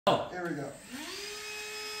Oh. There we go.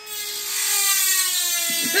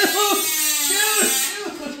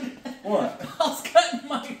 Dude! What? Paul's cutting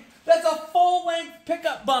my... That's a full-length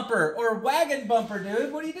pickup bumper or wagon bumper,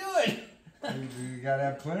 dude. What are you doing? You gotta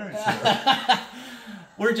have clearance here.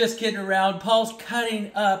 We're just kidding around. Paul's cutting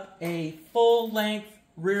up a full-length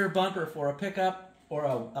rear bumper for a pickup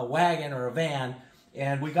or a wagon or a van.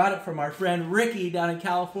 And we got it from our friend Ricky down in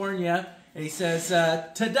California. And he says,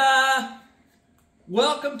 ta-da!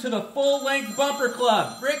 Welcome to the full-length bumper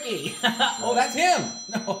club, Ricky. Oh, that's him.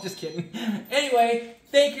 No, just kidding. Anyway,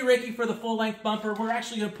 thank you, Ricky, for the full-length bumper. We're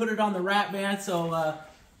actually going to put it on the wrap van, so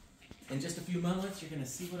in just a few moments, you're going to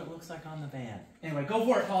see what it looks like on the van. Anyway, go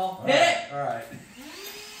for it, Paul. Hit it! All right.